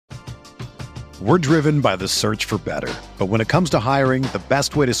We're driven by the search for better. But when it comes to hiring, the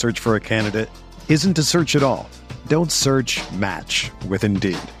best way to search for a candidate isn't to search at all. Don't search, match with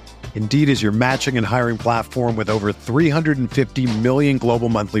Indeed. Indeed is your matching and hiring platform with over 350 million global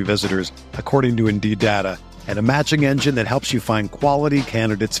monthly visitors, according to Indeed data, and a matching engine that helps you find quality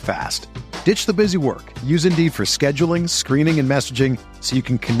candidates fast. Ditch the busy work. Use Indeed for scheduling, screening, and messaging so you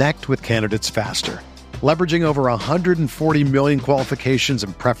can connect with candidates faster. Leveraging over 140 million qualifications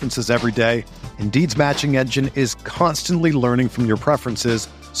and preferences every day, Indeed's matching engine is constantly learning from your preferences,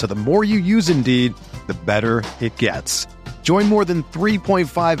 so the more you use Indeed, the better it gets. Join more than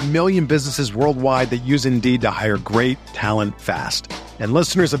 3.5 million businesses worldwide that use Indeed to hire great talent fast. And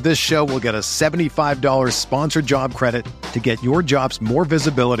listeners of this show will get a $75 sponsored job credit to get your jobs more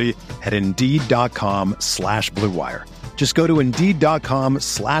visibility at Indeed.com/Blue Wire. Just go to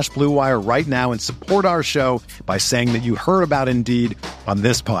Indeed.com/Blue Wire right now and support our show by saying that you heard about Indeed on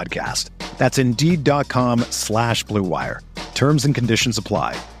this podcast. That's Indeed.com/Blue Wire. Terms and conditions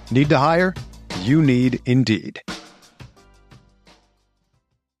apply. Need to hire? You need Indeed.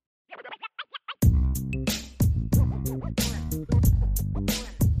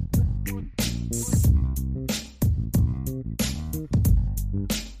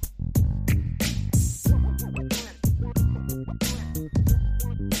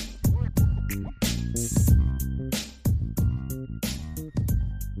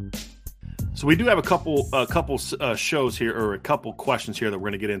 So we do have a couple shows here, or a couple questions here that we're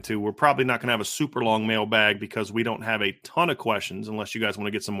going to get into. We're probably not going to have a super long mailbag because we don't have a ton of questions, unless you guys want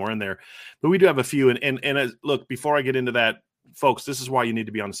to get some more in there. But we do have a few. And look, before I get into that, folks, this is why you need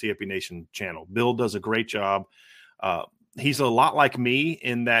to be on the CFP Nation channel. Bill does a great job. He's a lot like me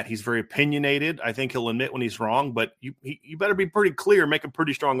in that he's very opinionated. I think he'll admit when he's wrong, but you better be pretty clear, make a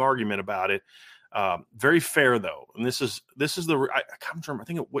pretty strong argument about it. Very fair though, and this is the I can't remember. I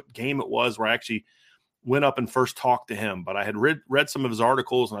think what game it was where I actually went up and first talked to him. But I had read some of his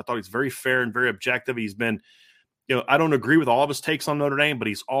articles, and I thought he's very fair and very objective. He's been, I don't agree with all of his takes on Notre Dame, but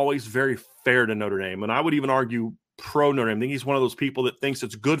he's always very fair to Notre Dame. And I would even argue pro Notre Dame. I think he's one of those people that thinks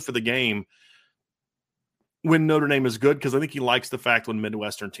it's good for the game when Notre Dame is good, because I think he likes the fact when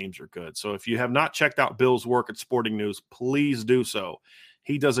Midwestern teams are good. So if you have not checked out Bill's work at Sporting News, please do so.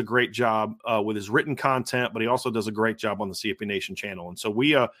 He does a great job with his written content, but he also does a great job on the CFP Nation channel. And so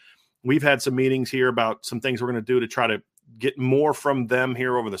we've had some meetings here about some things we're going to do to try to get more from them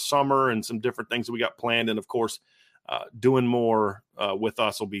here over the summer, and some different things that we got planned. And of course, doing more with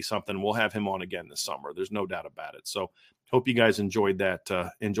us will be something. We'll have him on again this summer. There's no doubt about it. So hope you guys enjoyed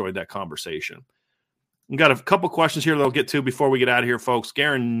that conversation. We've got a couple questions here that I'll get to before we get out of here, folks.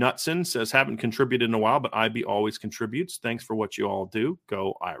 Garen Knutson says, haven't contributed in a while, but IB always contributes. Thanks for what you all do.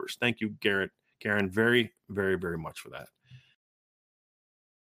 Go Irish. Thank you, Garen, very, very, very much for that.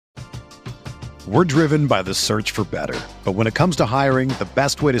 We're driven by the search for better. But when it comes to hiring, the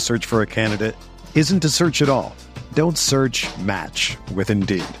best way to search for a candidate isn't to search at all. Don't search, match with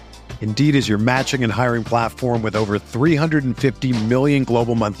Indeed. Indeed is your matching and hiring platform with over 350 million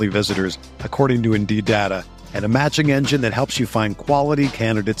global monthly visitors, according to Indeed data, and a matching engine that helps you find quality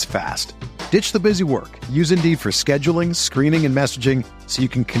candidates fast. Ditch the busy work. Use Indeed for scheduling, screening, and messaging so you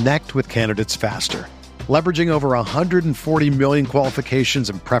can connect with candidates faster. Leveraging over 140 million qualifications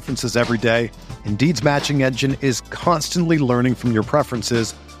and preferences every day, Indeed's matching engine is constantly learning from your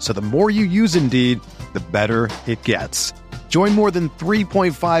preferences, so the more you use Indeed, the better it gets. Join more than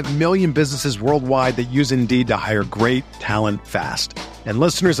 3.5 million businesses worldwide that use Indeed to hire great talent fast. And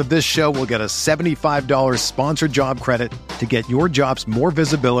listeners of this show will get a $75 sponsored job credit to get your jobs more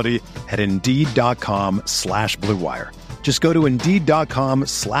visibility at Indeed.com/Blue Wire. Just go to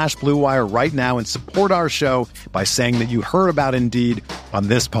Indeed.com/Blue Wire right now and support our show by saying that you heard about Indeed on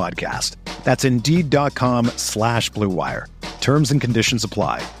this podcast. That's Indeed.com/Blue Wire. Terms and conditions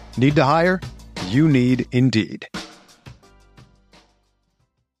apply. Need to hire? You need Indeed.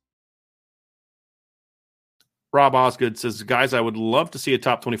 Rob Osgood says, guys, I would love to see a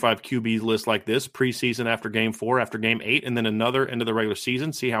top 25 QB list like this preseason after game 4, after game 8, and then another into the regular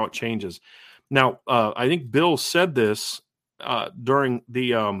season, see how it changes. Now, I think Bill said this during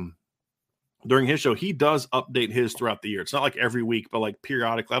his show. He does update his throughout the year. It's not like every week, but like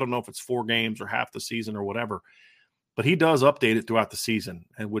periodically. I don't know if it's 4 games or half the season or whatever, but he does update it throughout the season,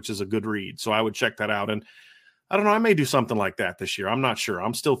 and which is a good read. So I would check that out. And I don't know, I may do something like that this year. I'm not sure.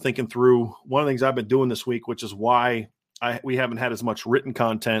 I'm still thinking through one of the things I've been doing this week, which is why we haven't had as much written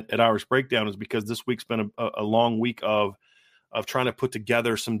content at Irish Breakdown, is because this week's been a long week of trying to put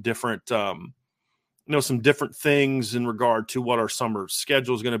together some different some different things in regard to what our summer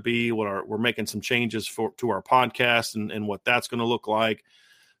schedule is going to be, we're making some changes to our podcast and what that's going to look like.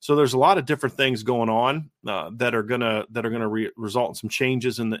 So there's a lot of different things going on that are gonna result in some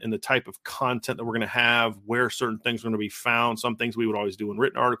changes in the type of content that we're gonna have, where certain things are gonna be found. Some things we would always do in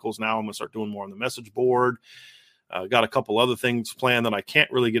written articles. Now I'm gonna start doing more on the message board. Got a couple other things planned that I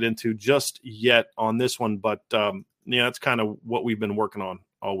can't really get into just yet on this one, but that's kind of what we've been working on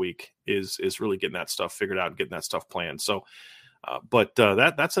all week is really getting that stuff figured out and getting that stuff planned. So,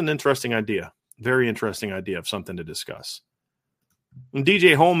 that's an interesting idea, very interesting idea of something to discuss. And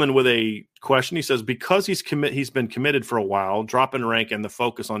DJ Holman with a question. He says, because he's been committed for a while, drop in rank and the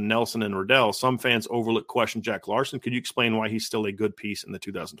focus on Nelson and Riddell, some fans overlook question Jack Larson. Could you explain why he's still a good piece in the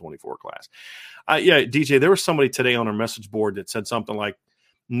 2024 class? Yeah, DJ, there was somebody today on our message board that said something like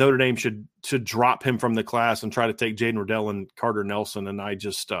Notre Dame should drop him from the class and try to take Jaden Riddell and Carter Nelson, and I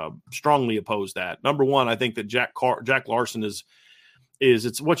just strongly oppose that. Number one, I think that Jack Larson is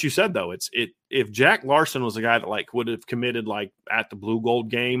it's what you said, though. If Jack Larson was a guy that would have committed at the blue gold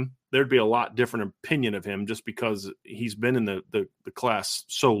game, there'd be a lot different opinion of him just because he's been in the class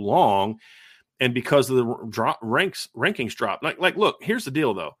so long and because of the rankings drop. Look, here's the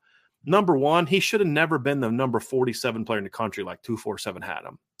deal, though. Number one, he should have never been the number 47 player in the country like 247 had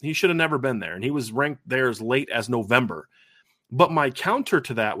him. He should have never been there, and he was ranked there as late as November. But my counter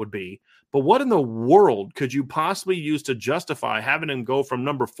to that would be, but what in the world could you possibly use to justify having him go from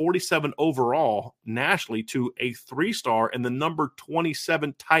number 47 overall nationally to a 3-star and the number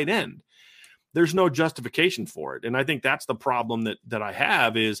 27 tight end? There's no justification for it. And I think that's the problem that I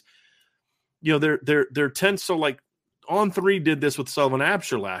have is, there tends to On3 did this with Sullivan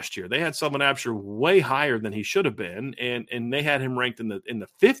Absher last year. They had Sullivan Absher way higher than he should have been, and they had him ranked in the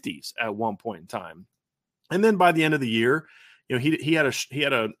 50s at one point in time. And then by the end of the year, he had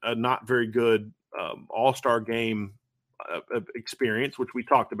a not very good all-star game experience, which we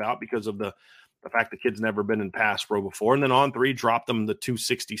talked about because of the fact the kid's never been in pass pro before. And then On3 dropped him the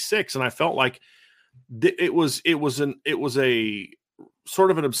 266, and I felt like it was a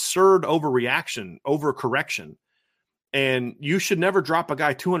sort of an absurd overcorrection. And you should never drop a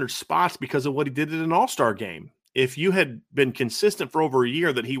guy 200 spots because of what he did in an all-star game. If you had been consistent for over a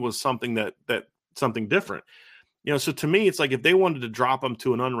year that he was something something different. So to me, it's like if they wanted to drop him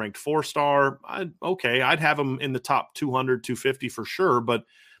to an unranked 4-star, I'd have him in the top 200, 250 for sure, but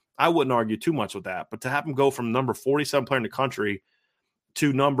I wouldn't argue too much with that. But to have him go from number 47 player in the country to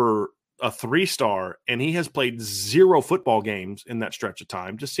a 3-star, and he has played 0 football games in that stretch of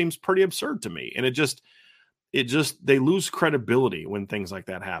time, just seems pretty absurd to me. And they lose credibility when things like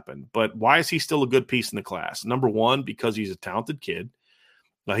that happen. But why is he still a good piece in the class? Number one, because he's a talented kid.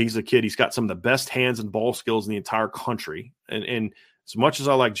 He's a kid. He's got some of the best hands and ball skills in the entire country. And as much as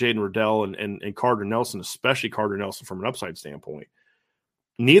I like Jaden Riddell and Carter Nelson, especially Carter Nelson from an upside standpoint,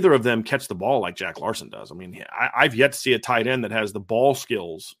 neither of them catch the ball like Jack Larson does. I mean, I've yet to see a tight end that has the ball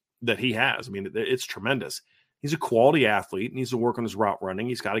skills that he has. I mean, it's tremendous. He's a quality athlete, needs to work on his route running.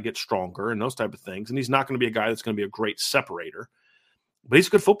 He's got to get stronger and those type of things. And he's not going to be a guy that's going to be a great separator. But he's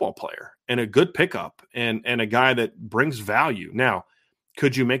a good football player and a good pickup and a guy that brings value. Now,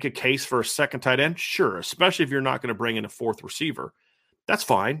 could you make a case for a second tight end? Sure, especially if you're not going to bring in a 4th receiver. That's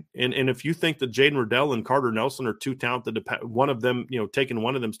fine. And if you think that Jaden Riddell and Carter Nelson are too talented to one of them, taking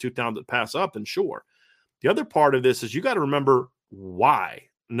one of them is too talented to pass up, then sure. The other part of this is you got to remember why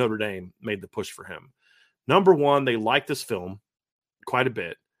Notre Dame made the push for him. Number one, they liked this film quite a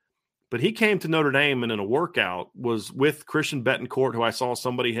bit. But he came to Notre Dame and in a workout was with Christian Betancourt, who I saw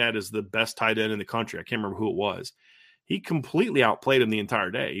somebody had as the best tight end in the country. I can't remember who it was. He completely outplayed him the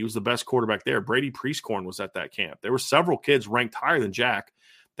entire day. He was the best quarterback there. Brady Priestcorn was at that camp. There were several kids ranked higher than Jack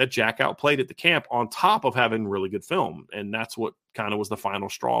that Jack outplayed at the camp on top of having really good film. And that's what kind of was the final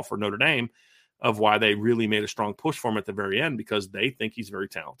straw for Notre Dame of why they really made a strong push for him at the very end, because they think he's very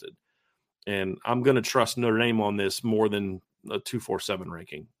talented. And I'm going to trust Notre Dame on this more than a 247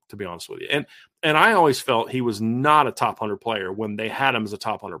 ranking, to be honest with you. And I always felt he was not a top 100 player when they had him as a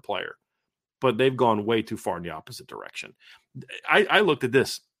top 100 player. But they've gone way too far in the opposite direction. I looked at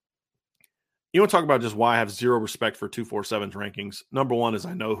this. You want to talk about just why I have zero respect for 247's rankings. Number one is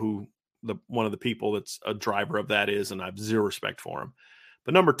I know who one of the people that's a driver of that is, and I have zero respect for him.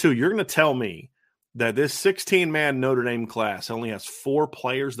 But number two, you're going to tell me that this 16-man Notre Dame class only has 4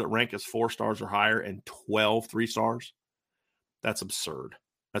 players that rank as 4 stars or higher and 12 3-stars? That's absurd.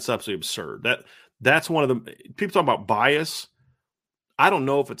 That's absolutely absurd. That's one of the people talk about bias. I don't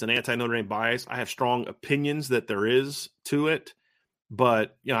know if it's an anti-Notre Dame bias. I have strong opinions that there is to it,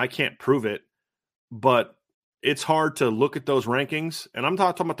 but I can't prove it. But it's hard to look at those rankings, and I'm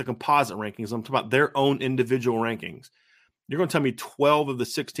not talking about the composite rankings. I'm talking about their own individual rankings. You're going to tell me 12 of the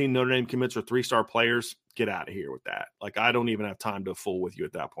 16 Notre Dame commits are 3-star players? Get out of here with that. Like, I don't even have time to fool with you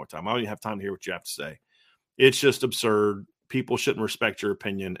at that point in time. I don't even have time to hear what you have to say. It's just absurd. People shouldn't respect your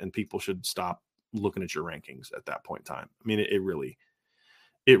opinion, and people should stop looking at your rankings at that point in time. I mean, it really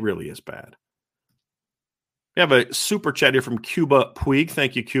is bad. We have a super chat here from Cuba Puig.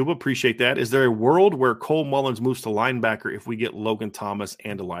 Thank you, Cuba. Appreciate that. Is there a world where Cole Mullins moves to linebacker if we get Logan Thomas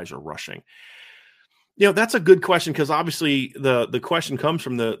and Elijah Rushing? That's a good question, because obviously the question comes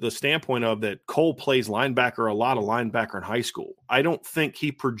from the standpoint of that Cole plays linebacker, a lot of linebacker in high school. I don't think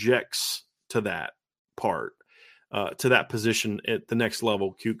he projects to that part, to that position at the next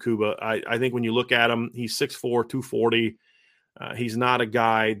level, Cuba. I think when you look at him, he's 6'4", 240. He's not a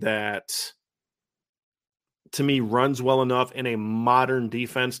guy that, to me, runs well enough in a modern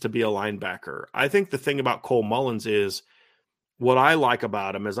defense to be a linebacker. I think the thing about Cole Mullins is, what I like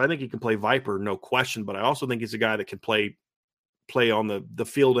about him is I think he can play Viper, no question, but I also think he's a guy that can play on the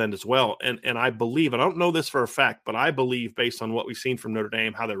field end as well. And I believe, and I don't know this for a fact, but I believe, based on what we've seen from Notre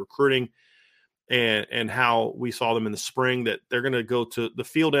Dame, how they're recruiting and how we saw them in the spring, that they're going to go to the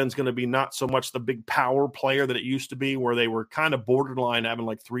field end's going to be not so much the big power player that it used to be, where they were kind of borderline having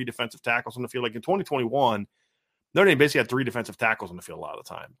like 3 defensive tackles on the field. Like in 2021, Notre Dame basically had 3 defensive tackles on the field a lot of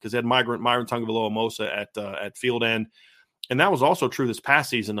the time, because they had Myron Tagovailoa at field end. And that was also true this past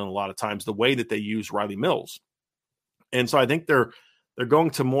season, and a lot of times the way that they use Riley Mills. And so I think they're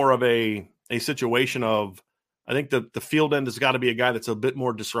going to more of a situation of, I think the field end has got to be a guy that's a bit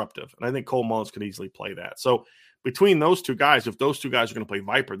more disruptive. And I think Cole Mullins could easily play that. So between those two guys, if those two guys are going to play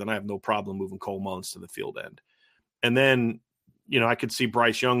Viper, then I have no problem moving Cole Mullins to the field end. And then, I could see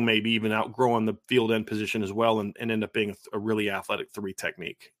Bryce Young maybe even outgrowing the field end position as well, and end up being a really athletic 3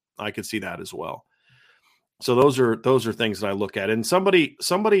 technique. I could see that as well. So those are things that I look at. And somebody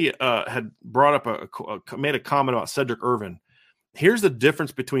had brought up made a comment about Cedric Irvin. Here's the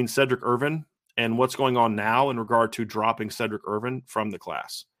difference between Cedric Irvin and what's going on now in regard to dropping Cedric Irvin from the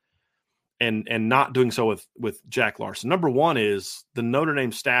class, and not doing so with Jack Larson. Number one is the Notre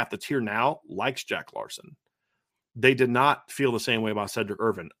Dame staff that's here now likes Jack Larson. They did not feel the same way about Cedric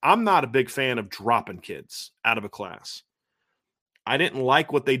Irvin. I'm not a big fan of dropping kids out of a class. I didn't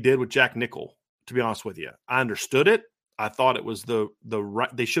like what they did with Jack Nickel, to be honest with you. I understood it. I thought it was the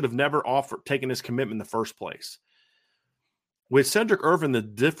right. They should have never taken his commitment in the first place. With Cedric Irvin, the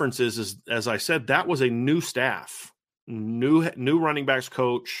difference is, as I said, that was a new staff, new running backs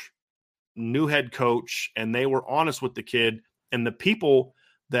coach, new head coach, and they were honest with the kid. And the people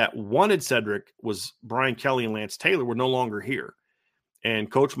that wanted Cedric, was Brian Kelly and Lance Taylor, were no longer here.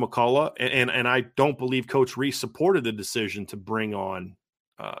 And Coach McCullough, and I don't believe Coach Reese supported the decision to bring on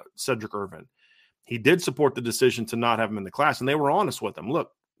Cedric Irvin. He did support the decision to not have him in the class, and they were honest with him.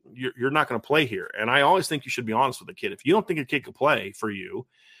 Look, you're not going to play here. And I always think you should be honest with a kid. If you don't think a kid could play for you,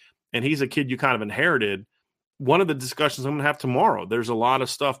 and he's a kid you kind of inherited, one of the discussions I'm going to have tomorrow, there's a lot of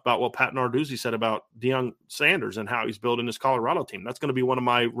stuff about what Pat Narduzzi said about Deion Sanders and how he's building his Colorado team. That's going to be one of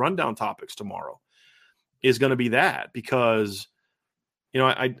my rundown topics tomorrow, is going to be that, because,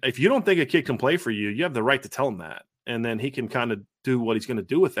 if you don't think a kid can play for you, you have the right to tell him that. And then he can kind of do what he's going to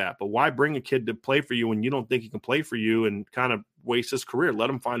do with that. But why bring a kid to play for you when you don't think he can play for you, and kind of waste his career? Let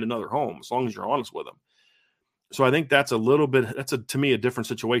him find another home, as long as you're honest with him. So I think that's to me, a different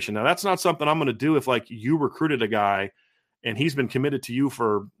situation. Now, that's not something I'm going to do if, like, you recruited a guy and he's been committed to you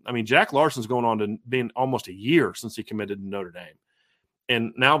Jack Larson's going on to being almost a year since he committed to Notre Dame.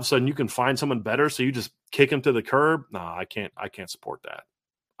 And now all of a sudden you can find someone better, so you just kick him to the curb. No, I can't support that.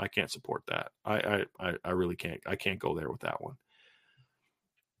 I can't support that. I really can't. I can't go there with that one.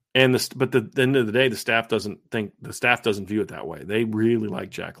 And but at the end of the day, the staff doesn't view it that way. They really like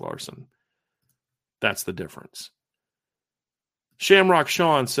Jack Larson. That's the difference. Shamrock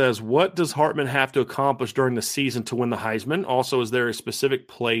Sean says, what does Hartman have to accomplish during the season to win the Heisman? Also, is there a specific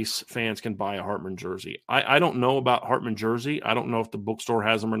place fans can buy a Hartman jersey? I don't know about Hartman jersey. I don't know if the bookstore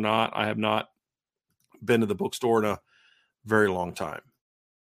has them or not. I have not been to the bookstore in a very long time,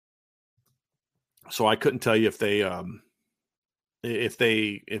 so I couldn't tell you if they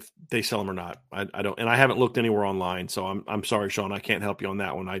sell them or not. I don't, and I haven't looked anywhere online. So I'm sorry, Sean, I can't help you on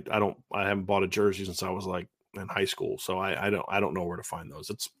that one. I haven't bought a jersey since I was like in high school, so I don't know where to find those.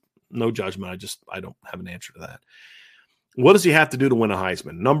 It's no judgment. I don't have an answer to that. What does he have to do to win a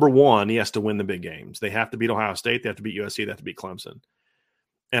Heisman? Number one, he has to win the big games. They have to beat Ohio State. They have to beat USC. They have to beat Clemson.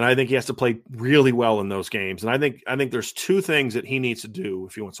 And I think he has to play really well in those games. And I think there's 2 things that he needs to do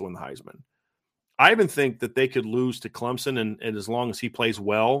if he wants to win the Heisman. I even think that they could lose to Clemson, and as long as he plays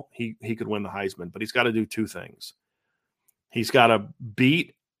well, he could win the Heisman. But he's got to do 2 things. He's got to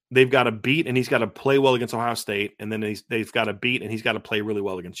beat they've got to beat, and he's got to play well against Ohio State, and then they've got to beat, and he's got to play really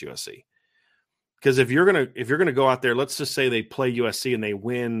well against USC. Because if you're gonna go out there, let's just say they play USC and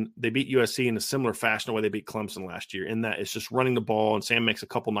they beat USC in a similar fashion the way they beat Clemson last year. In that it's just running the ball, and Sam makes a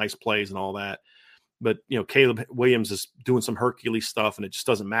couple nice plays and all that. But Caleb Williams is doing some Hercules stuff, and it just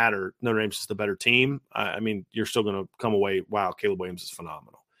doesn't matter. Notre Dame's just a better team. I mean, you're still going to come away, wow, Caleb Williams is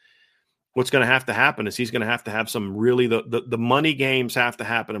phenomenal. What's going to happen is he's going to have some really the money games have to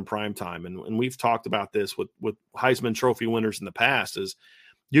happen in prime time. And we've talked about this with Heisman Trophy winners in the past. Is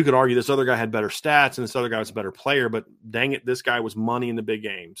you could argue this other guy had better stats and this other guy was a better player, but dang it, this guy was money in the big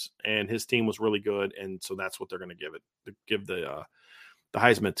games, and his team was really good, and so that's what they're going to give the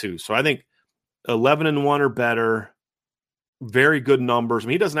Heisman to. So I think 11-1 or better, very good numbers. I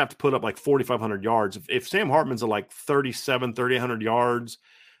mean, he doesn't have to put up like 4,500 yards. If Sam Hartman's at like 3,800 yards,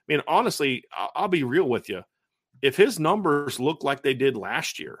 I mean, honestly, I'll be real with you. If his numbers look like they did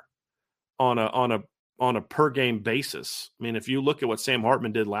last year on a per game basis, I mean, if you look at what Sam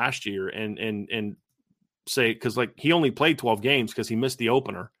Hartman did last year and say, because like he only played 12 games because he missed the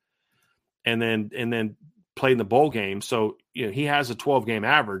opener, and then played in the bowl game, so he has a 12 game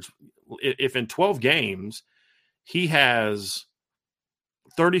average. If in 12 games he has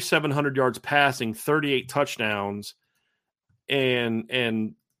 3,700 yards passing, 38 touchdowns,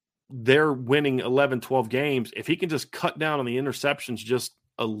 and they're winning 11, 12 games, if he can just cut down on the interceptions just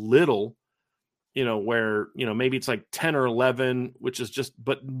a little, where, maybe it's like 10 or 11, which is just,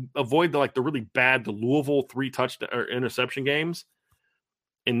 but avoid the really bad, the Louisville 3 touchdown or interception games,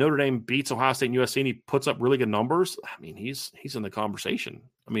 and Notre Dame beats Ohio State and USC and he puts up really good numbers. I mean, he's in the conversation.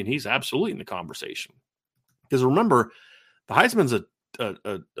 I mean, he's absolutely in the conversation. Because remember, the Heisman's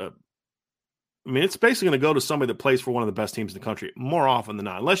it's basically going to go to somebody that plays for one of the best teams in the country more often than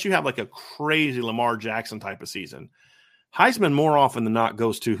not, unless you have like a crazy Lamar Jackson type of season. Heisman more often than not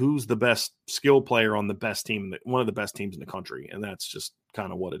goes to who's the best skill player on the best team, one of the best teams in the country, and that's just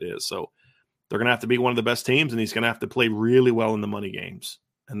kind of what it is. So they're going to have to be one of the best teams, and he's going to have to play really well in the money games,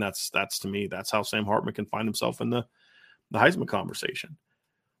 and that's to me, that's how Sam Hartman can find himself in the Heisman conversation.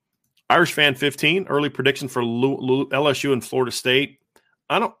 Irish Fan 15, early prediction for LSU and Florida State.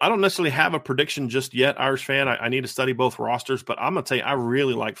 I don't necessarily have a prediction just yet, Irish Fan. I need to study both rosters, but I'm going to tell you, I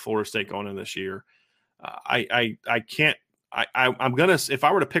really like Florida State going in this year. I'm going to, if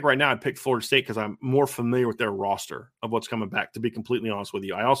I were to pick right now, I'd pick Florida State because I'm more familiar with their roster of what's coming back, to be completely honest with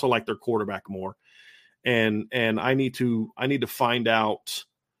you. I also like their quarterback more. And I need to find out.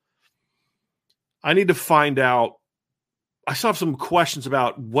 I still have some questions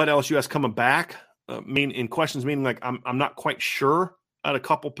about what LSU has coming back. Meaning like I'm not quite sure at a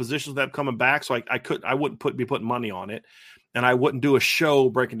couple positions that have coming back, so I wouldn't be putting money on it, and I wouldn't do a show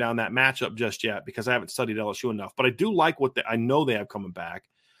breaking down that matchup just yet because I haven't studied LSU enough. But I do like what I know they have coming back.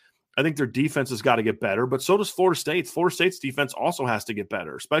 I think their defense has got to get better, but so does Florida State's. Florida State's defense also has to get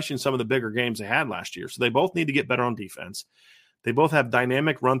better, especially in some of the bigger games they had last year. So they both need to get better on defense. They both have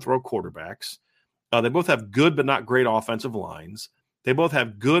dynamic run-throw quarterbacks. They both have good but not great offensive lines. They both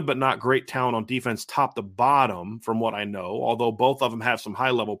have good but not great talent on defense top to bottom, from what I know, although both of them have some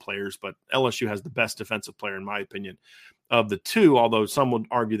high-level players, but LSU has the best defensive player, in my opinion, of the two, although some would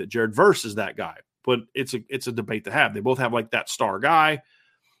argue that Jared Verse is that guy. But it's a debate to have. They both have like that star guy,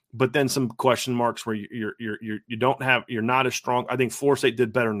 but then some question marks where you're not as strong. I think Florida State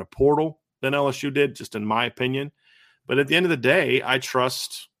did better in the portal than LSU did, just in my opinion. But at the end of the day, I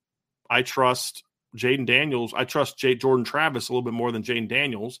trust Jaden Daniels. I trust Jordan Travis a little bit more than Jaden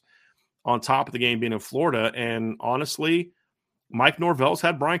Daniels on top of the game being in Florida. And honestly, Mike Norvell's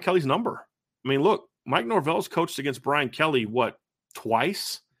had Brian Kelly's number. I mean, look, Mike Norvell's coached against Brian Kelly,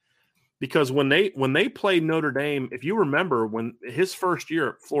 twice? Because when they played Notre Dame, if you remember, when his first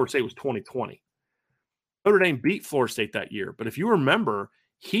year at Florida State was 2020, Notre Dame beat Florida State that year. But if you remember,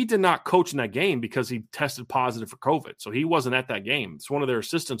 he did not coach in that game because he tested positive for COVID. So he wasn't at that game. It's one of their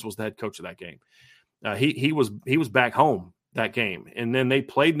assistants was the head coach of that game. He was back home that game. And then they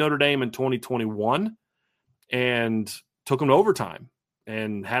played Notre Dame in 2021 and took them to overtime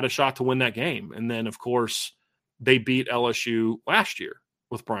and had a shot to win that game. And then, of course, they beat LSU last year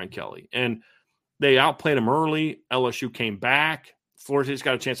with Brian Kelly. And they outplayed them early. LSU came back. Florida State's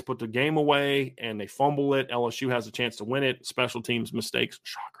got a chance to put the game away, and they fumble it. LSU has a chance to win it. Special teams mistakes,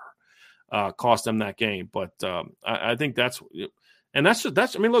 shocker, cost them that game. But I think that's – and that's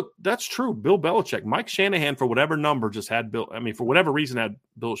look, that's true. Bill Belichick, Mike Shanahan, for whatever number, just had Bill. I mean, for whatever reason, had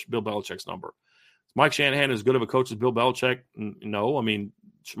Bill Belichick's number. Is Mike Shanahan as good of a coach as Bill Belichick? No. I mean,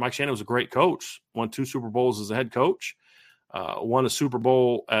 Mike Shanahan was a great coach. Won 2 Super Bowls as a head coach. won a Super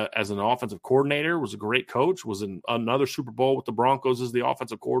Bowl as an offensive coordinator, was a great coach, was in another Super Bowl with the Broncos as the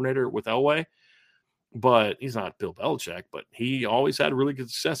offensive coordinator with Elway. But he's not Bill Belichick, but he always had really good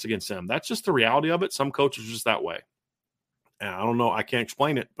success against them. That's just the reality of it. Some coaches are just that way. And I don't know. I can't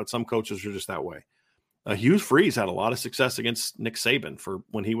explain it, but some coaches are just that way. Hugh Freeze had a lot of success against Nick Saban for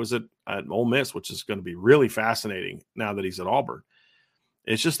when he was at Ole Miss, which is going to be really fascinating now that he's at Auburn.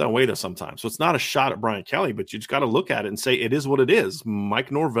 It's just that way though sometimes. So it's not a shot at Brian Kelly, but you just got to look at it and say it is what it is.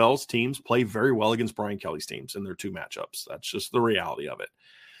 Mike Norvell's teams play very well against Brian Kelly's teams in their two matchups. That's just the reality of it.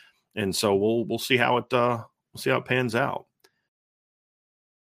 And so we'll see how it pans out.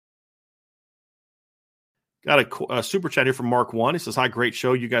 Got a super chat here from Mark 1. He says, "Hi, great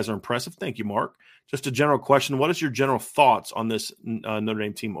show. You guys are impressive." Thank you, Mark. Just a general question. What is your general thoughts on this Notre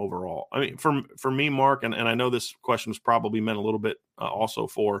Dame team overall? I mean, for me, Mark, and I know this question was probably meant a little bit also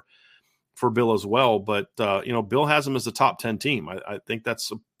for Bill as well, but Bill has them as a top 10 team. I think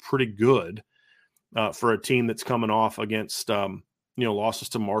that's pretty good for a team that's coming off against losses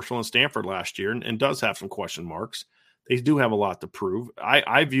to Marshall and Stanford last year and does have some question marks. They do have a lot to prove.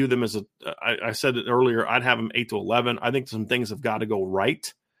 I view them as I said it earlier, I'd have them 8-11. I think some things have got to go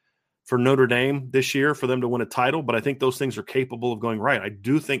right for Notre Dame this year for them to win a title, but I think those things are capable of going right. I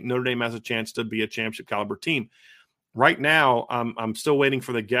do think Notre Dame has a chance to be a championship caliber team. Right now, I'm still waiting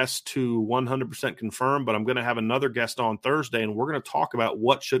for the guest to 100% confirm, but I'm going to have another guest on Thursday, and we're going to talk about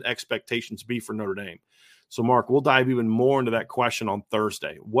what should expectations be for Notre Dame. So, Mark, we'll dive even more into that question on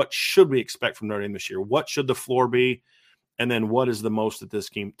Thursday. What should we expect from Notre Dame this year? What should the floor be? And then what is the most that this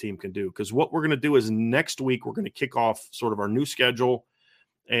team can do? Because what we're going to do is next week we're going to kick off sort of our new schedule,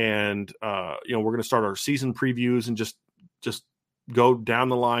 and we're going to start our season previews and just go down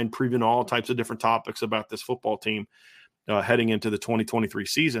the line, previewing all types of different topics about this football team heading into the 2023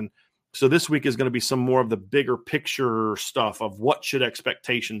 season. So this week is going to be some more of the bigger picture stuff of what should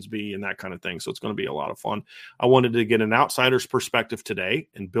expectations be and that kind of thing. So it's going to be a lot of fun. I wanted to get an outsider's perspective today,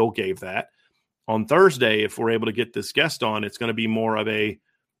 and Bill gave that. On Thursday, if we're able to get this guest on, it's going to be more of a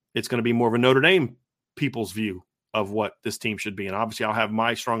Notre Dame people's view of what this team should be. And obviously I'll have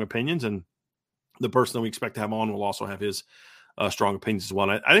my strong opinions, and the person that we expect to have on will also have his strong opinions as well.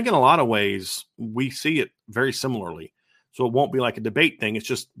 And I think in a lot of ways we see it very similarly. So it won't be like a debate thing. It's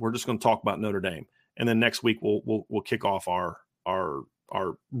just we're just going to talk about Notre Dame, and then next week we'll kick off our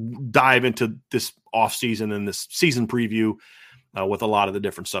dive into this offseason and this season preview with a lot of the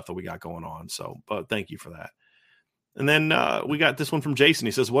different stuff that we got going on. So, thank you for that. And then we got this one from Jason.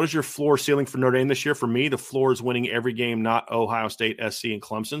 He says, "What is your floor ceiling for Notre Dame this year?" For me, the floor is winning every game, not Ohio State, SC, and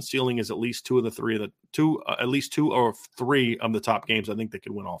Clemson. Ceiling is at least two or three of the top games. I think they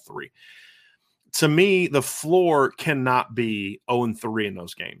could win all three. To me, the floor cannot be 0-3 in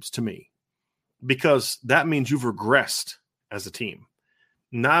those games, to me, because that means you've regressed as a team.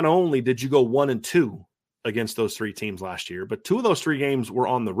 Not only did you go 1-2 against those three teams last year, but two of those three games were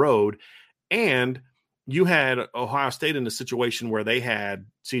on the road, and you had Ohio State in a situation where they had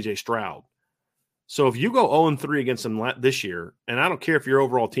C.J. Stroud. So if you go 0-3 against them this year, and I don't care if your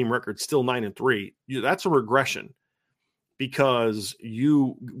overall team record's still 9-3, that's a regression, because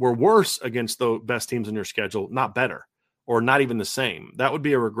you were worse against the best teams in your schedule, not better, or not even the same. That would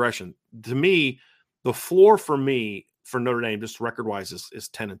be a regression. To me, the floor for Notre Dame, just record-wise, is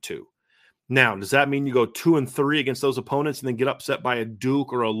 10-2. Now, does that mean you go 2-3 against those opponents and then get upset by a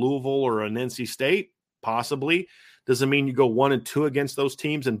Duke or a Louisville or an NC State? Possibly. Does it mean you go 1-2 against those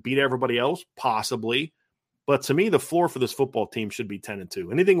teams and beat everybody else? Possibly. But to me, the floor for this football team should be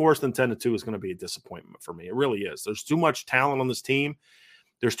 10-2. Anything worse than 10-2 is going to be a disappointment for me. It really is. There's too much talent on this team.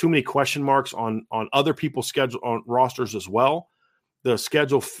 There's too many question marks on other people's schedule, on rosters as well. The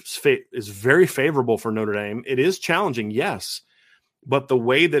schedule is very favorable for Notre Dame. It is challenging, yes, but the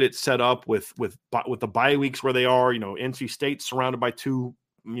way that it's set up with the bye weeks where they are, NC State surrounded by two,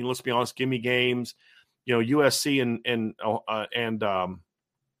 let's be honest, gimme games. USC and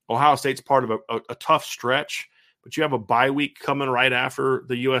Ohio State's part of a tough stretch, but you have a bye week coming right after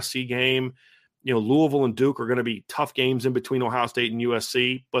the USC game. Louisville and Duke are going to be tough games in between Ohio State and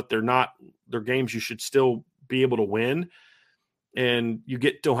USC, but they're games you should still be able to win. And you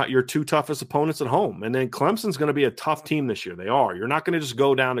get to your two toughest opponents at home. And then Clemson's going to be a tough team this year. They are. You're not going to just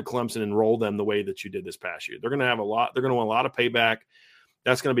go down to Clemson and roll them the way that you did this past year. They're going to have they're going to want a lot of payback.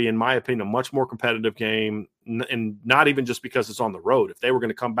 That's going to be, in my opinion, a much more competitive game, and not even just because it's on the road. If they were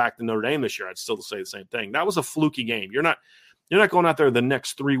going to come back to Notre Dame this year, I'd still say the same thing. That was a fluky game. You're not going out there the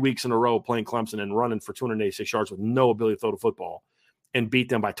next 3 weeks in a row playing Clemson and running for 286 yards with no ability to throw the football and beat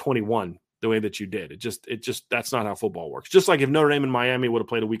them by 21 the way that you did. It just that's not how football works. Just like if Notre Dame and Miami would have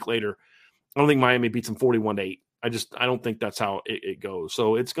played a week later, I don't think Miami beats them 41-8. I don't think that's how it goes.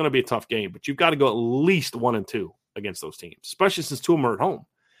 So it's going to be a tough game, but you've got to go at least 1-2 against those teams, especially since 2 of them are at home.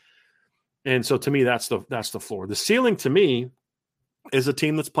 And so to me, that's the floor. The ceiling to me is a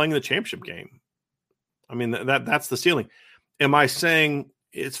team that's playing the championship game. I mean, that's the ceiling. Am I saying –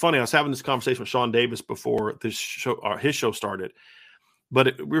 it's funny, I was having this conversation with Sean Davis before his show started,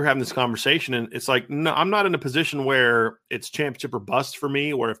 but we were having this conversation, and it's like, no, I'm not in a position where it's championship or bust for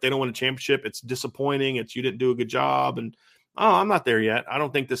me, where if they don't win a championship, it's disappointing, it's you didn't do a good job, and I'm not there yet. I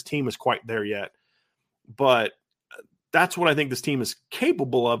don't think this team is quite there yet. But that's what I think this team is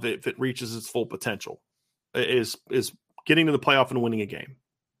capable of if it reaches its full potential, is getting to the playoff and winning a game.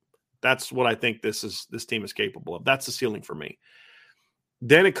 That's what I think this team is capable of. That's the ceiling for me.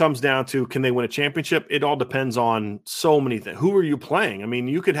 Then it comes down to, can they win a championship? It all depends on so many things. Who are you playing? I mean,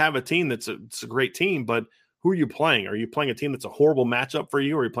 you could have a team it's a great team, but who are you playing? Are you playing a team that's a horrible matchup for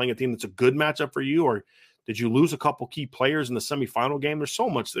you? Or are you playing a team that's a good matchup for you? Or did you lose a couple key players in the semifinal game? There's so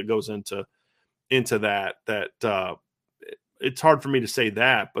much that goes into that it's hard for me to say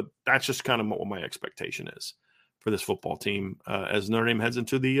that, but that's just kind of what my expectation is for this football team as Notre Dame heads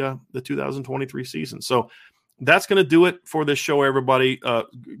into the 2023 season. So that's going to do it for this show, everybody.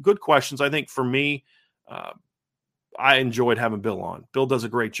 Good questions. I think for me, I enjoyed having Bill on. Bill does a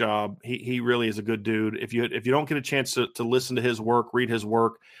great job. He really is a good dude. If you don't get a chance to listen to his work, read his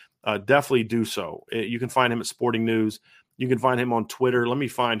work, definitely do so. You can find him at Sporting News. You can find him on Twitter. Let me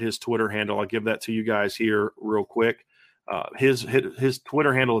find his Twitter handle. I'll give that to you guys here real quick. His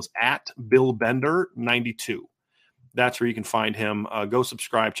Twitter handle is @BillBender92. That's where you can find him. Go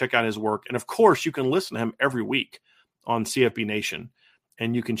subscribe, check out his work. And, of course, you can listen to him every week on CFB Nation,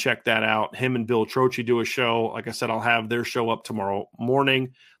 and you can check that out. Him and Bill Troche do a show. Like I said, I'll have their show up tomorrow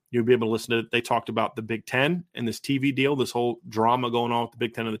morning. You'll be able to listen to it. They talked about the Big Ten and this TV deal, this whole drama going on with the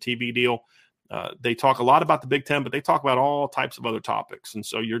Big Ten and the TV deal. They talk a lot about the Big Ten, but they talk about all types of other topics. And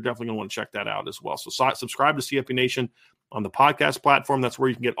so you're definitely going to want to check that out as well. So subscribe to CFB Nation on the podcast platform. That's where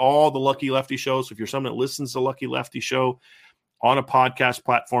you can get all the Lucky Lefty shows. So if you're someone that listens to the Lucky Lefty show on a podcast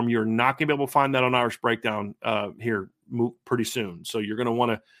platform, you're not going to be able to find that on Irish Breakdown here pretty soon. So you're going to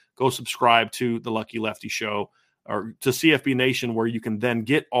want to go subscribe to the Lucky Lefty show or to CFB Nation, where you can then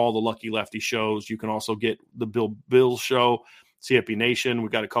get all the Lucky Lefty shows. You can also get the Bills show, CFB Nation.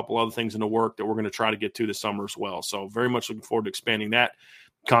 We've got a couple other things in the work that we're going to try to get to this summer as well. So very much looking forward to expanding that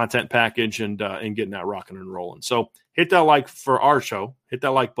content package and getting that rocking and rolling. So hit that like for our show, hit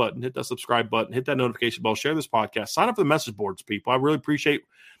that like button, hit that subscribe button, hit that notification bell, share this podcast, sign up for the message boards, people. I really appreciate,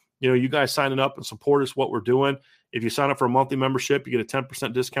 you guys signing up and support us, what we're doing. If you sign up for a monthly membership, you get a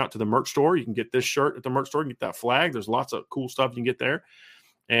 10% discount to the merch store. You can get this shirt at the merch store, get that flag. There's lots of cool stuff you can get there.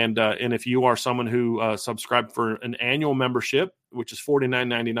 And if you are someone who subscribed for an annual membership, which is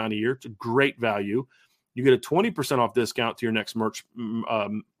 $49.99 a year, it's a great value. You get a 20% off discount to your next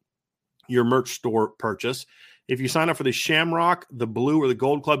your merch store purchase. If you sign up for the Shamrock, the Blue, or the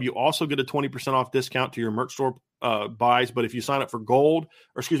Gold Club, you also get a 20% off discount to your merch store buys. But if you sign up for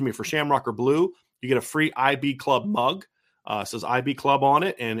for Shamrock or Blue, you get a free IB Club mug. It says IB Club on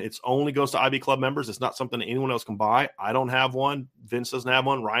it, and it only goes to IB Club members. It's not something that anyone else can buy. I don't have one. Vince doesn't have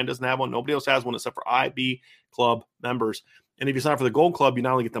one. Ryan doesn't have one. Nobody else has one except for IB Club members. And if you sign up for the Gold Club, you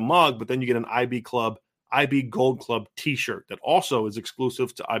not only get the mug, but then you get an IB Gold Club t-shirt that also is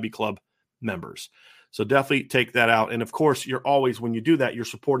exclusive to IB Club members. So definitely take that out. And of course, when you do that, you're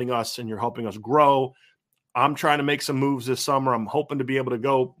supporting us and you're helping us grow. I'm trying to make some moves this summer. I'm hoping to be able to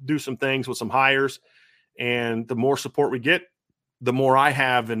go do some things with some hires. And the more support we get, the more I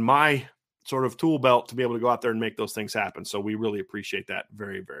have in my sort of tool belt to be able to go out there and make those things happen. So we really appreciate that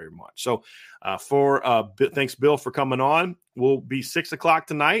very, very much. So thanks, Bill, for coming on. We'll be 6:00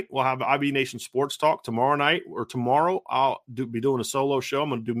 tonight. We'll have IB Nation Sports Talk tomorrow. I'll be doing a solo show. I'm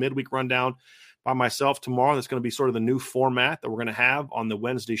going to do midweek rundown by myself tomorrow. That's going to be sort of the new format that we're going to have on the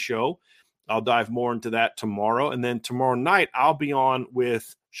Wednesday show. I'll dive more into that tomorrow. And then tomorrow night, I'll be on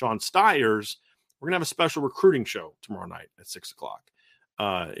with Sean Stiers. We're going to have a special recruiting show tomorrow night at 6:00.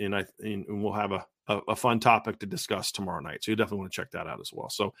 And we'll have a fun topic to discuss tomorrow night. So you definitely want to check that out as well.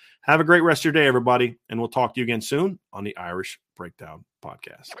 So have a great rest of your day, everybody. And we'll talk to you again soon on the Irish Breakdown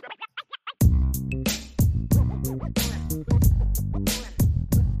Podcast.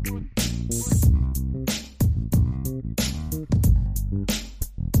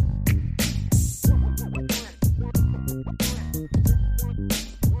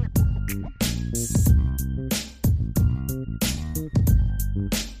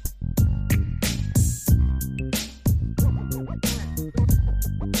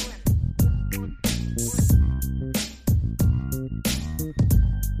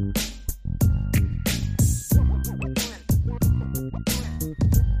 Mm-hmm.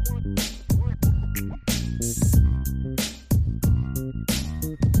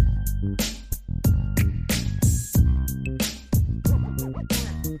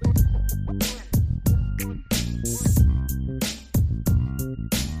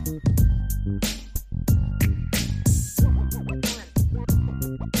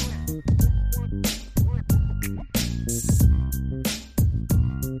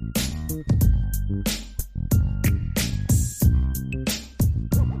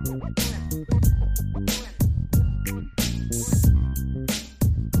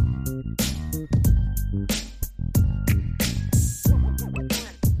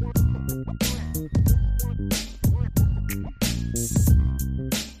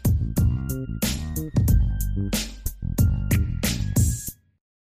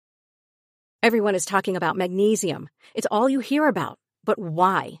 Everyone is talking about magnesium. It's all you hear about. But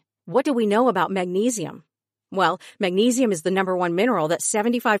why? What do we know about magnesium? Well, magnesium is the number one mineral that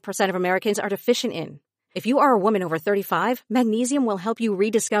 75% of Americans are deficient in. If you are a woman over 35, magnesium will help you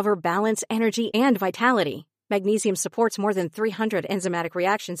rediscover balance, energy, and vitality. Magnesium supports more than 300 enzymatic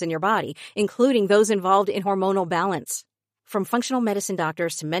reactions in your body, including those involved in hormonal balance. From functional medicine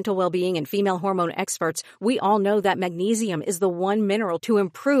doctors to mental well-being and female hormone experts, we all know that magnesium is the one mineral to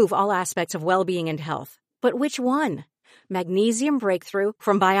improve all aspects of well-being and health. But which one? Magnesium Breakthrough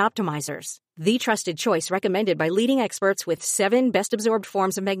from Bioptimizers, the trusted choice recommended by leading experts with 7 best-absorbed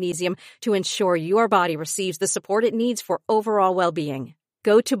forms of magnesium to ensure your body receives the support it needs for overall well-being.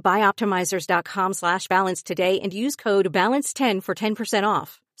 Go to bioptimizers.com/balance today and use code BALANCE10 for 10%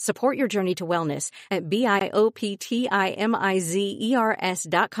 off. Support your journey to wellness at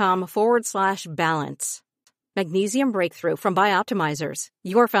bioptimizers.com/balance. Magnesium Breakthrough from Bioptimizers,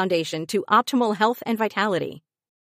 your foundation to optimal health and vitality.